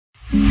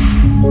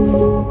Gregorian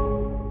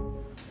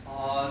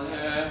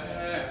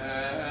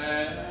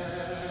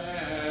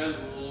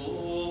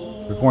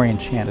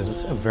chant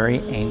is a very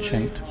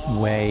ancient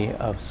way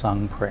of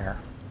sung prayer.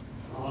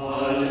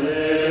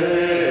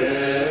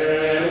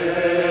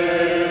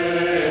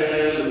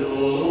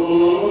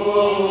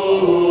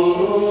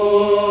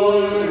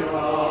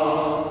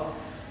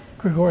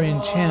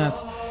 Gregorian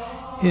chant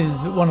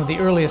is one of the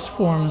earliest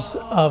forms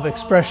of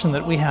expression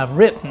that we have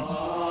written.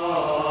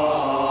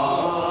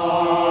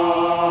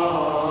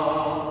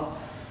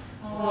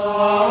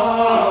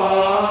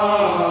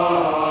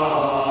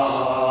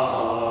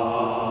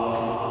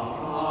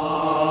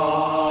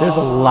 There's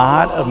a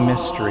lot of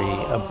mystery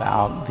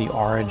about the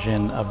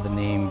origin of the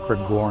name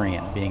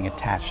Gregorian being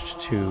attached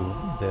to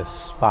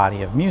this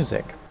body of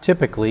music.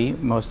 Typically,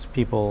 most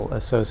people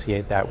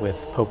associate that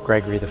with Pope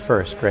Gregory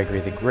I, Gregory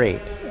the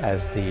Great,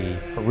 as the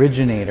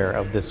originator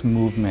of this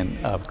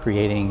movement of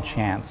creating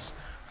chants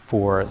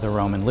for the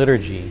Roman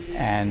liturgy.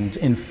 And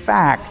in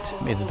fact,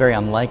 it's very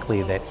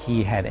unlikely that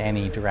he had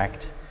any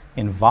direct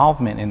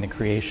involvement in the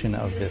creation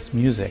of this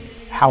music.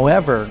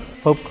 However,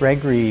 Pope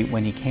Gregory,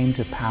 when he came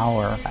to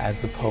power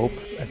as the Pope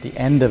at the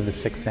end of the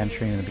 6th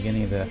century and the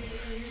beginning of the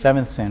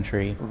 7th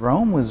century,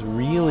 Rome was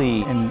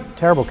really in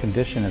terrible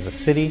condition as a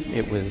city.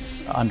 It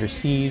was under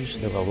siege.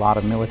 There were a lot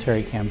of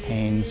military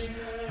campaigns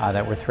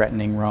that were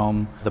threatening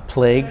Rome. The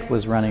plague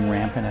was running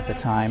rampant at the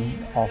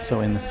time, also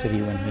in the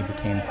city when he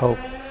became Pope.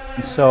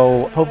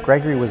 So Pope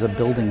Gregory was a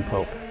building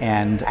pope,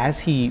 and as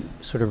he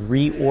sort of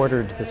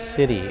reordered the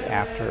city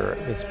after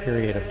this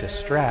period of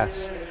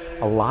distress,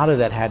 a lot of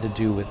that had to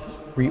do with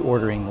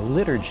reordering the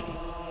liturgy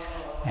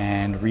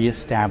and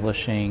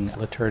reestablishing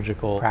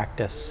liturgical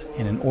practice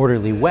in an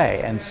orderly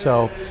way. And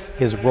so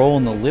his role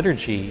in the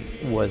liturgy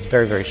was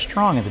very, very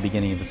strong at the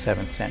beginning of the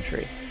 7th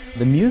century.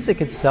 The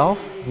music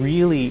itself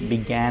really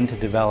began to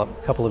develop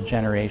a couple of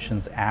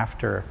generations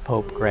after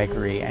Pope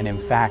Gregory, and in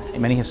fact,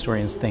 many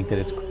historians think that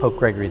it's Pope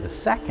Gregory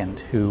II,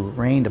 who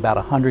reigned about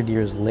 100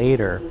 years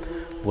later,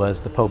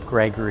 was the Pope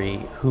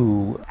Gregory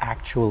who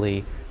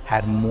actually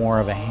had more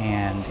of a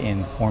hand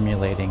in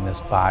formulating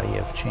this body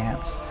of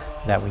chants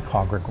that we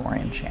call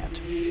Gregorian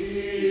chant.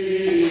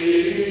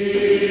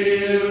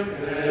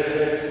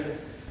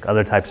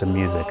 Other types of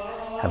music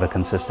have a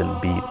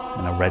consistent beat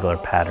and a regular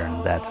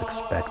pattern that's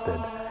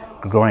expected.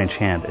 Gregorian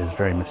chant is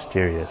very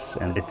mysterious,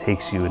 and it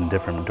takes you in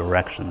different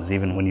directions,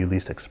 even when you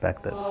least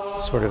expect it.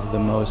 Sort of the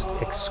most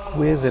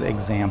exquisite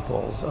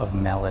examples of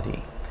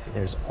melody.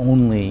 There's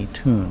only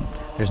tune.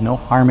 There's no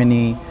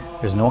harmony,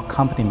 there's no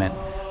accompaniment,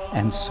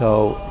 and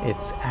so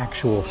its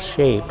actual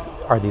shape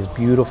are these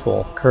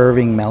beautiful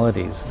curving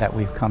melodies that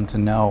we've come to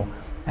know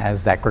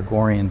as that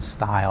Gregorian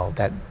style,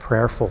 that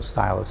prayerful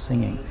style of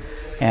singing.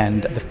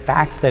 And the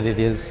fact that it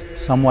is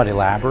somewhat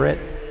elaborate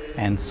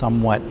and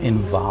somewhat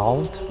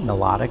involved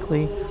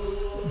melodically,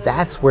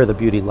 that's where the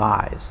beauty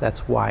lies.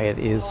 That's why it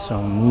is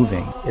so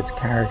moving. Its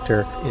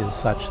character is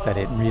such that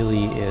it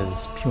really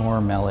is pure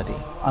melody,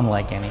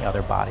 unlike any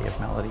other body of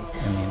melody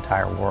in the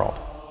entire world.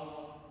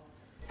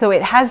 So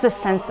it has this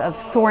sense of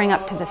soaring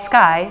up to the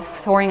sky,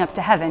 soaring up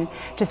to heaven,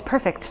 which is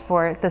perfect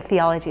for the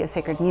theology of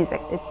sacred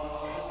music. It's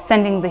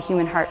sending the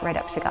human heart right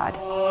up to God.